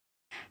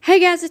Hey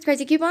guys, it's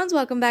Craz-E Coupons.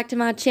 Welcome back to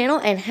my channel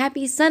and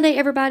happy Sunday,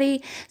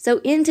 everybody. So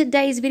in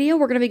today's video,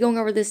 we're going to be going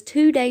over this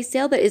 2-day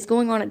sale that is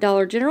going on at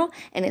Dollar General,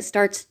 and it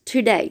starts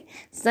today,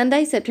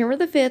 Sunday, September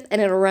the 5th,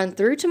 and it'll run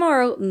through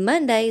tomorrow,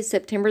 Monday,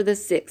 September the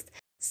 6th.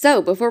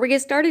 So before we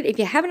get started, if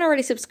you haven't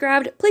already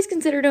subscribed, please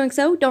consider doing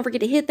so. Don't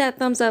forget to hit that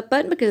thumbs up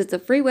button because it's a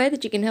free way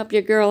that you can help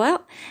your girl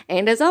out.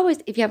 And as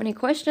always, if you have any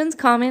questions,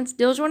 comments,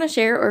 deals you want to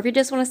share, or if you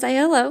just want to say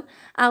hello,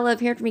 I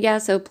love hearing from you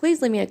guys, so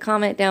please leave me a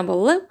comment down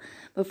below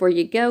before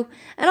you go.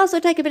 And also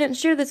take a minute and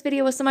share this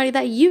video with somebody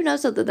that you know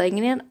so that they can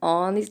get in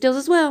on these deals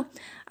as well.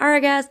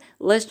 Alright guys,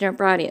 let's jump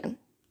right in.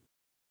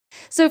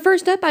 So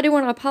first up, I do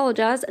want to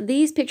apologize.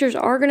 These pictures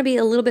are going to be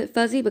a little bit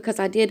fuzzy because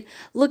I did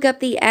look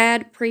up the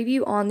ad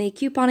preview on the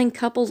Couponing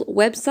Couples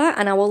website,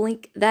 and I will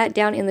link that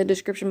down in the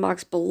description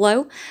box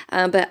below.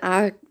 But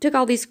I took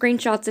all these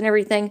screenshots and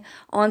everything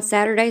on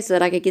Saturday so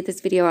that I could get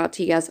this video out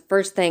to you guys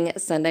first thing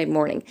Sunday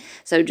morning.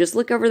 So just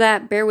look over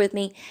that, bear with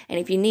me, and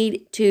if you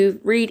need to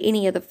read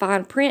any of the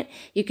fine print,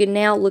 you can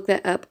now look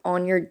that up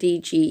on your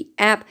DG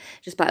app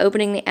just by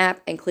opening the app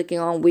and clicking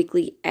on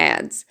weekly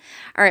ads.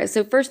 Alright,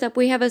 so first up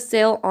we have a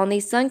sale on the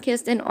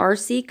Sunkist and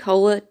RC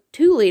Cola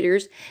 2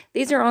 liters.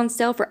 These are on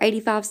sale for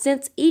 85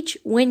 cents each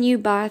when you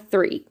buy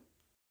 3.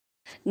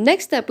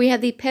 Next up, we have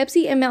the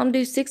Pepsi and Mountain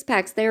Dew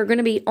 6-packs. They are going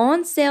to be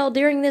on sale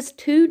during this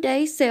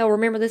 2-day sale.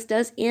 Remember, this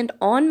does end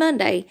on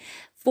Monday,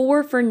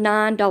 4 for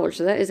 $9.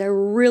 So that is a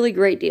really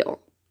great deal.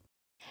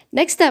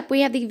 Next up,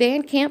 we have the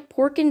Van Camp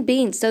Pork and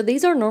Beans. So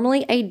these are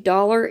normally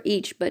 $1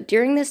 each, but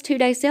during this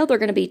 2-day sale, they're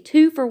going to be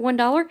 2 for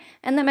 $1,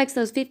 and that makes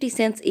those 50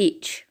 cents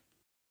each.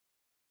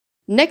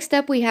 Next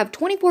up, we have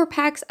 24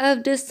 packs of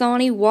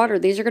Dasani water.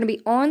 These are going to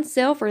be on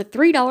sale for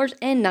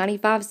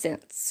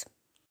 $3.95.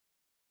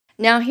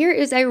 Now, here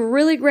is a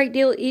really great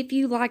deal if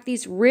you like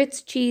these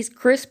Ritz Cheese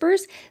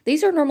Crispers.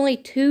 These are normally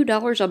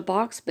 $2 a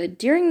box, but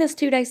during this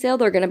 2-day sale,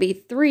 they're going to be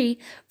 3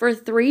 for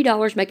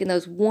 $3, making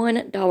those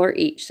 $1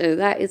 each. So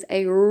that is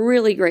a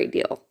really great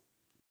deal.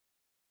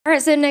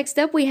 Alright, so next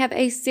up we have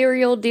a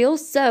cereal deal.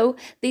 So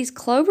these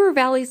Clover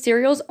Valley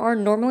cereals are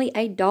normally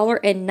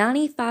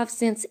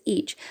 $1.95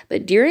 each,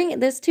 but during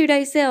this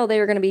 2-day sale they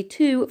are going to be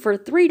 2 for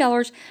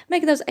 $3,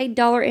 making those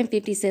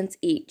 $1.50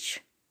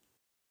 each.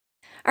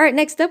 Alright,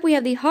 next up we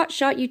have the Hot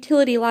Shot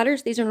utility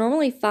lighters. These are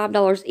normally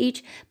 $5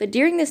 each, but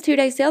during this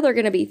 2-day sale they're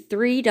going to be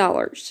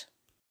 $3.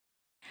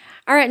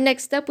 Alright,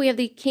 next up we have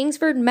the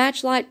Kingsford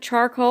Matchlight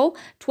Charcoal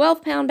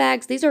 12-pound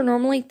bags. These are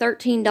normally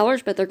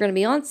 $13, but they're going to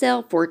be on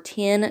sale for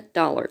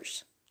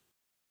 $10.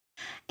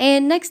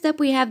 And next up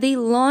we have the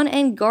Lawn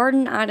and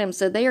Garden items.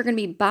 So they are going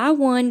to be buy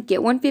one,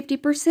 get one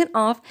 50%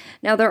 off.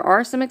 Now there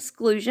are some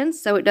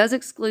exclusions, so it does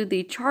exclude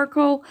the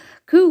charcoal,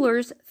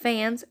 coolers,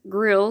 fans,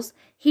 grills,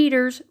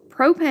 heaters,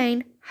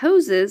 propane,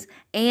 hoses,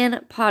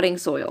 and potting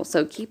soil.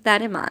 So keep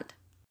that in mind.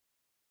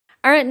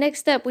 Alright,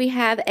 next up we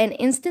have an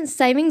instant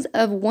savings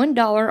of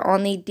 $1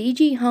 on the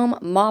DG Home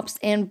mops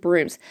and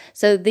brooms.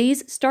 So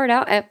these start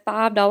out at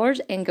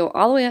 $5 and go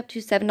all the way up to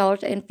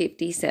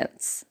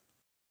 $7.50.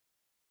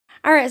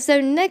 Alright, so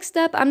next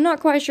up, I'm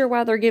not quite sure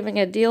why they're giving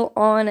a deal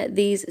on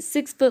these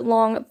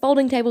 6-foot-long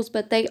folding tables,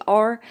 but they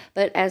are.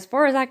 But as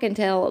far as I can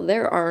tell,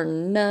 there are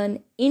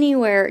none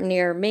anywhere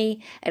near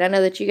me. And I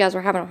know that you guys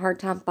are having a hard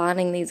time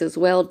finding these as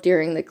well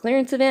during the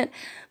clearance event.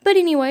 But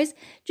anyways,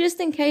 just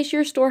in case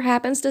your store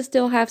happens to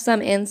still have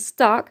some in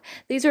stock,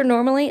 these are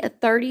normally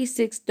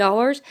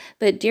 $36.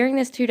 But during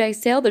this 2-day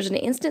sale, there's an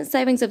instant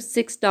savings of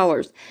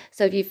 $6.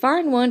 So if you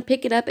find one,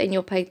 pick it up and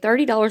you'll pay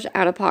 $30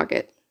 out of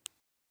pocket.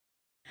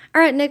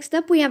 Alright, next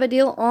up we have a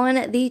deal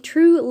on the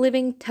True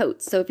Living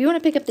totes. So if you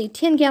want to pick up the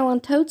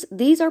 10-gallon totes,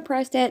 these are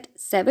priced at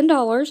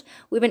 $7.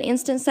 We have an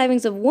instant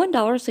savings of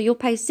 $1, so you'll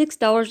pay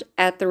 $6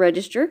 at the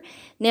register.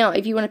 Now,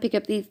 if you want to pick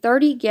up the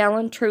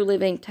 30-gallon True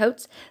Living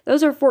totes,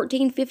 those are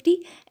 $14.50,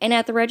 and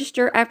at the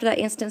register, after that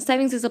instant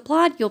savings is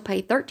applied, you'll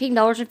pay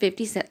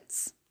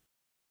 $13.50.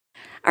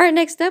 Alright,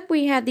 next up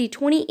we have the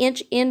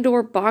 20-inch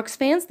indoor box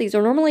fans. These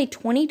are normally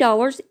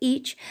 $20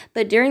 each,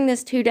 but during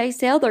this 2-day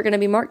sale, they're going to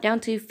be marked down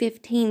to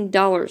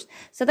 $15.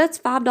 So that's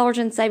 $5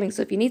 in savings.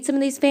 So if you need some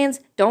of these fans,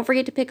 don't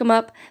forget to pick them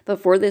up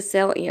before this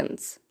sale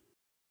ends.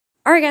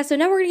 Alright guys, so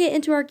now we're going to get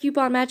into our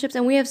coupon matchups,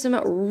 and we have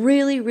some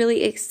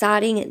really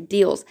exciting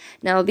deals.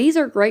 Now these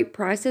are great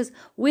prices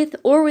with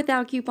or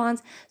without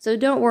coupons, so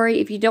don't worry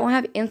if you don't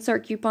have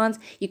insert coupons,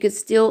 you can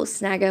still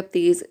snag up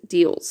these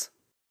deals.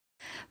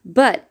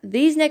 But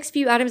these next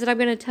few items that I'm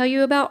going to tell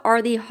you about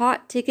are the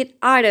hot ticket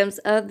items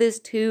of this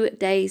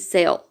 2-day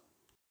sale.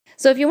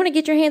 So if you want to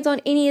get your hands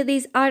on any of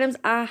these items,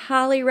 I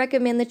highly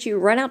recommend that you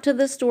run out to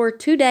the store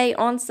today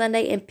on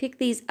Sunday and pick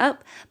these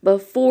up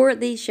before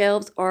the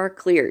shelves are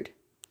cleared.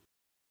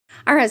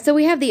 Alright, so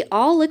we have the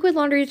all liquid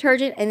laundry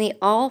detergent and the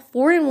all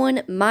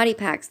 4-in-1 Mighty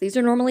Packs. These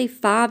are normally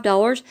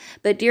 $5,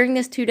 but during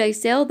this 2-day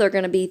sale, they're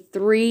going to be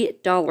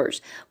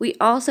 $3. We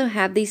also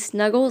have the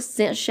Snuggle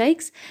Scent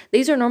Shakes.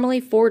 These are normally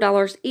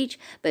 $4 each,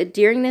 but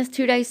during this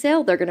 2-day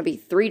sale, they're going to be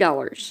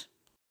 $3.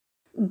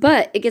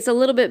 But it gets a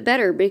little bit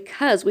better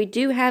because we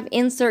do have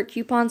insert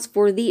coupons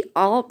for the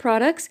all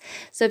products.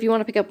 So if you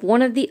want to pick up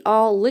one of the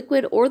all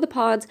liquid or the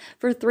pods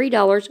for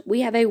 $3,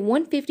 we have a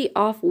 $150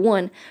 off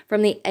one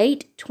from the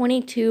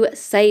 8/22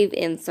 save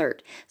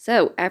insert.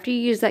 So after you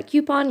use that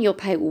coupon, you'll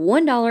pay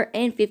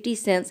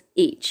 $1.50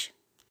 each.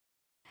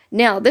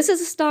 Now, this is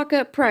a stock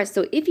up price,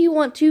 so if you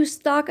want to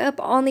stock up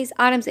on these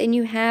items and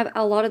you have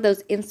a lot of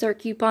those insert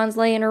coupons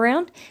laying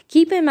around,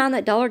 keep in mind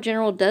that Dollar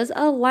General does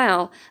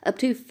allow up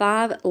to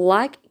 5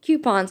 like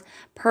coupons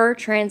per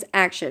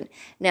transaction.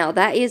 Now,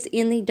 that is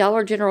in the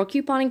Dollar General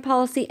couponing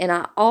policy, and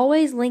I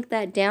always link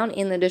that down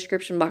in the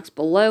description box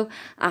below.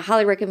 I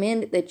highly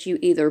recommend that you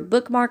either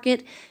bookmark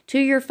it to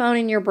your phone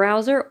in your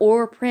browser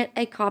or print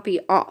a copy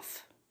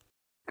off.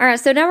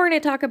 Alright, so now we're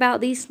going to talk about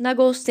these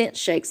Snuggle Scent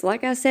Shakes.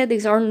 Like I said,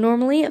 these are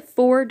normally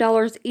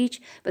 $4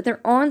 each, but they're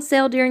on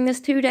sale during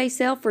this 2-day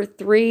sale for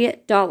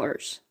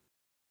 $3.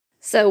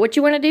 So what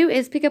you want to do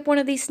is pick up one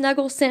of these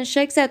Snuggle Scent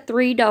Shakes at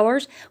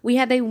 $3. We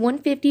have a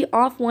 $150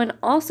 off one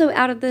also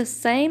out of the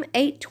same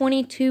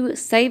 8/22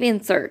 save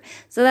insert.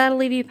 So that'll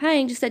leave you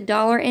paying just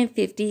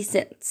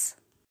 $1.50.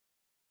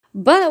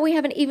 But we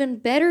have an even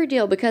better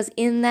deal because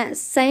in that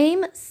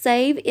same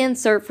save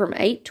insert from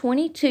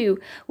 8/22,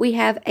 we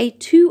have a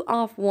 2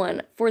 off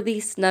one for the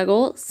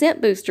Snuggle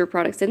Scent Booster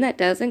products, and that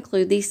does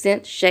include the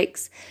scent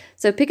shakes.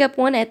 So pick up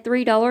one at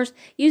 $3,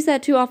 use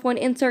that 2 off one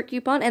insert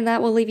coupon, and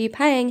that will leave you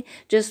paying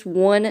just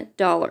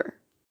 $1.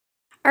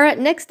 Alright,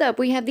 next up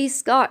we have these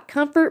Scott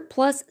Comfort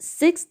Plus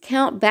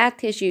 6-count bath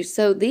tissues.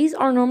 So these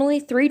are normally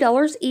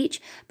 $3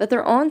 each, but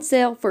they're on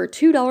sale for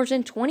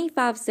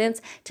 $2.25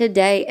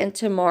 today and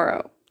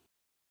tomorrow.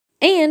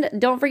 And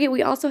don't forget,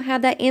 we also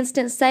have that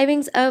instant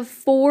savings of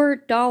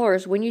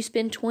 $4 when you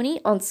spend $20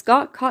 on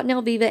Scott,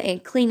 Cottonelle Viva,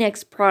 and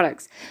Kleenex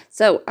products.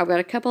 So I've got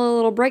a couple of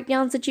little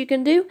breakdowns that you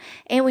can do,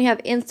 and we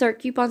have insert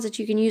coupons that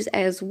you can use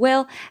as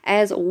well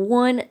as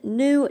one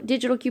new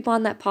digital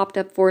coupon that popped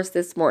up for us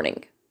this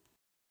morning.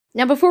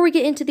 Now, before we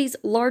get into these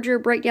larger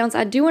breakdowns,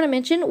 I do want to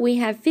mention we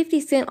have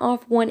 50 cents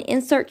off one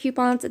insert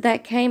coupons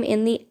that came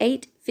in the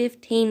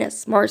 8/15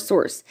 Smart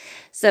Source.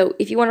 So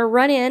if you want to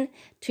run in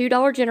to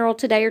Dollar General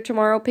today or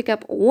tomorrow, pick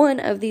up one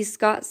of these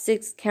Scott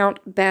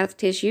 6-count bath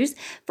tissues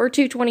for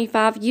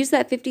 $2.25. Use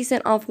that 50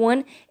 cents off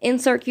one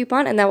insert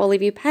coupon, and that will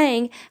leave you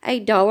paying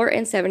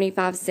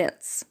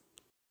 $1.75.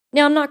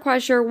 Now, I'm not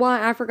quite sure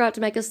why I forgot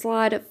to make a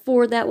slide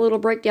for that little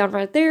breakdown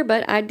right there,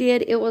 but I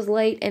did. It was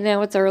late and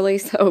now it's early,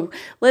 so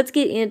let's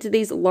get into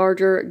these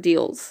larger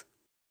deals.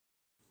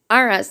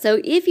 Alright, so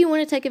if you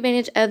want to take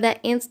advantage of that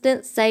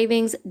instant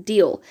savings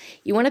deal,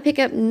 you want to pick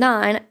up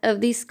 9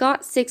 of the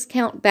Scott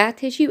 6-count bath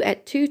tissue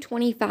at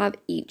 $2.25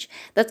 each.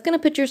 That's going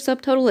to put your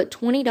subtotal at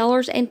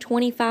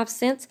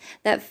 $20.25.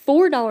 That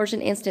 $4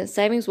 in instant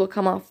savings will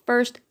come off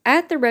first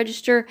at the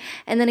register,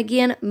 and then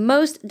again,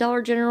 most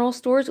Dollar General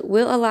stores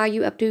will allow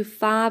you up to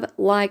 5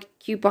 like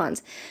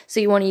coupons. So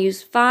you want to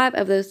use 5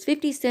 of those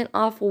 50 cents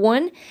off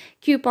one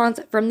coupons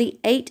from the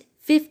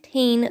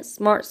 8/15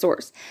 Smart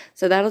Source.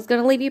 So that is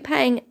going to leave you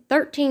paying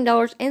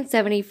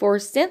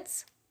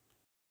 $13.74.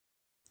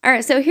 All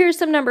right, so here's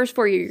some numbers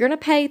for you. You're going to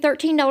pay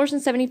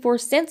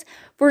 $13.74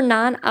 for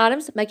 9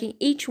 items, making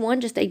each one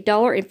just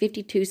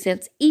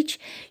 $1.52 each.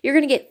 You're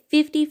going to get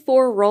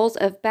 54 rolls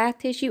of bath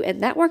tissue,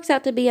 and that works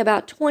out to be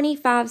about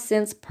 25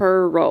 cents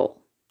per roll.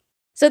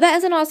 So that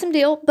is an awesome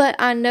deal, but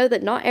I know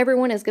that not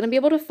everyone is going to be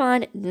able to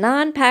find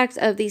 9 packs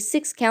of these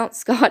 6-count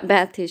Scott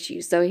bath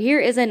tissue. So here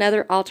is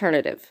another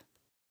alternative.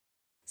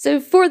 So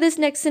for this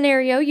next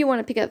scenario, you want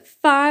to pick up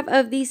 5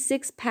 of these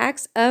 6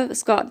 packs of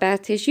Scott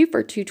bath tissue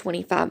for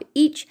 $2.25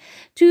 each,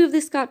 2 of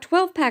the Scott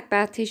 12-pack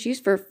bath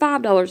tissues for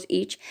 $5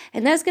 each,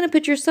 and that's going to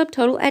put your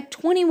subtotal at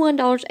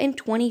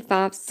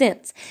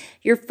 $21.25.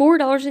 Your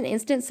 $4 in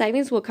instant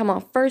savings will come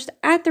off first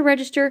at the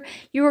register.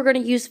 You are going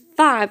to use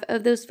 5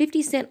 of those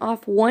 50 cents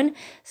off one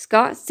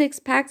Scott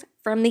 6-packs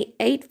from the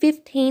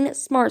 8/15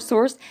 Smart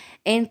Source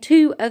and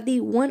 2 of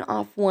the 1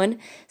 off one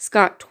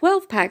Scott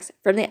 12 packs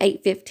from the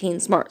 8/15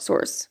 Smart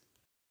Source.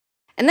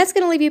 And that's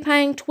going to leave you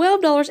paying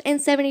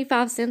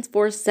 $12.75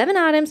 for 7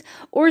 items,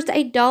 or it's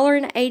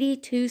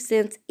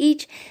 $1.82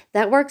 each.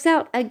 That works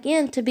out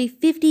again to be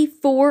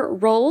 54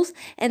 rolls,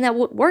 and that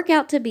would work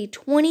out to be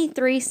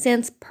 23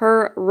 cents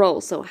per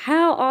roll. So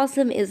how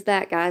awesome is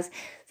that, guys?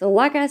 So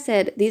like I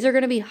said, these are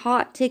going to be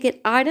hot ticket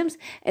items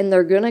and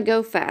they're going to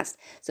go fast.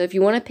 So if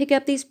you want to pick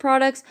up these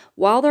products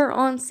while they're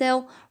on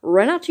sale,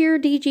 run out to your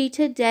DG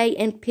today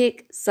and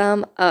pick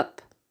some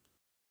up.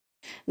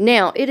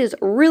 Now, it is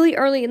really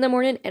early in the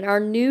morning and our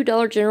new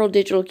Dollar General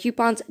digital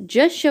coupons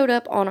just showed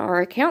up on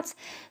our accounts.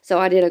 So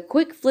I did a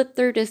quick flip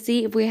through to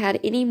see if we had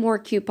any more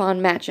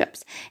coupon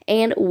matchups.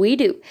 And we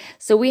do.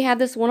 So we have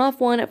this 1 off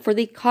one for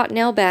the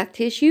Cottonelle bath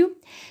tissue.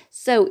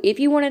 So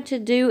if you wanted to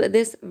do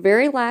this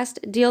very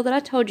last deal that I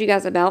told you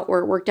guys about,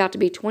 where it worked out to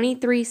be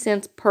 23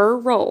 cents per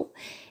roll,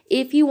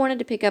 if you wanted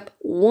to pick up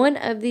one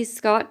of the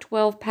Scott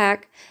 12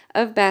 pack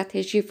of bath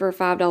tissue for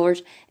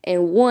 $5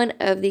 and one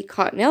of the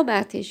Cottonelle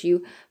bath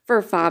tissue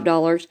for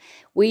 $5,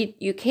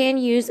 you can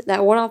use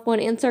that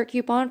 1-off-1 insert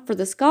coupon for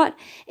the Scott,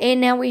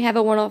 and now we have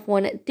a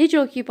 1-off-1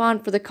 digital coupon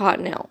for the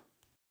Cottonelle.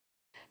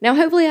 Now,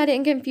 hopefully I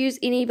didn't confuse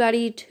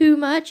anybody too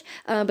much,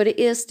 but it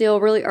is still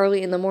really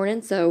early in the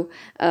morning, so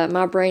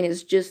my brain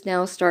is just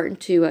now starting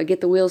to get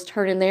the wheels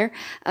turning there.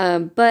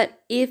 But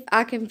if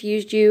I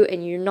confused you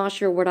and you're not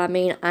sure what I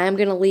mean, I am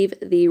going to leave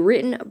the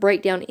written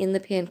breakdown in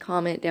the pinned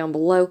comment down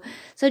below.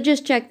 So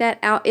just check that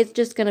out. It's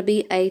just going to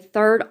be a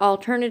third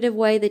alternative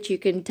way that you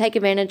can take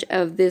advantage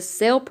of this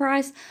sale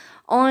price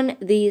on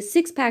the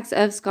 6 packs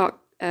of Scott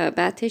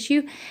bath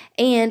tissue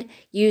and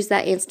use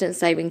that instant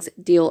savings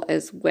deal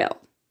as well.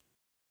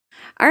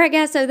 Alright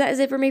guys, so that is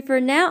it for me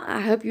for now.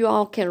 I hope you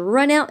all can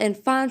run out and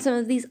find some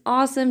of these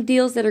awesome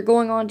deals that are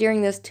going on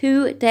during this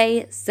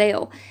 2-day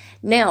sale.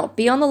 Now,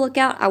 be on the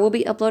lookout. I will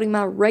be uploading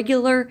my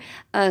regular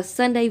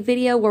Sunday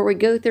video where we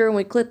go through and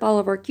we clip all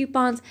of our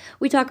coupons.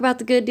 We talk about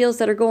the good deals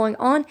that are going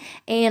on,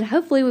 and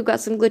hopefully we've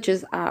got some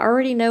glitches. I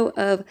already know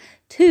of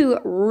 2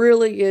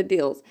 really good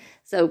deals.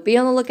 So be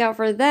on the lookout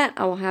for that.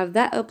 I will have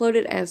that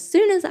uploaded as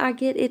soon as I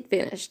get it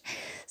finished.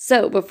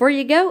 So before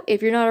you go,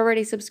 if you're not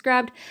already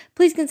subscribed,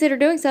 please consider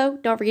doing so.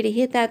 Don't forget to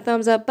hit that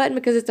thumbs up button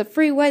because it's a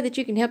free way that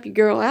you can help your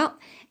girl out.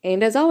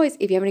 And as always,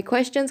 if you have any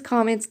questions,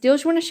 comments,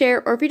 deals you want to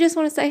share, or if you just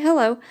want to say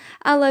hello,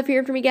 I love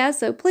hearing from you guys.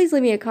 So please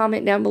leave me a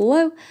comment down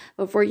below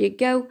before you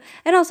go.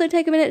 And also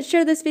take a minute to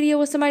share this video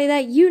with somebody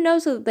that you know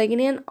so that they can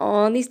in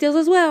on these deals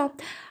as well.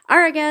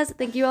 Alright guys,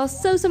 thank you all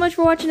so much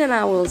for watching, and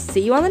I will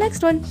see you on the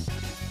next one.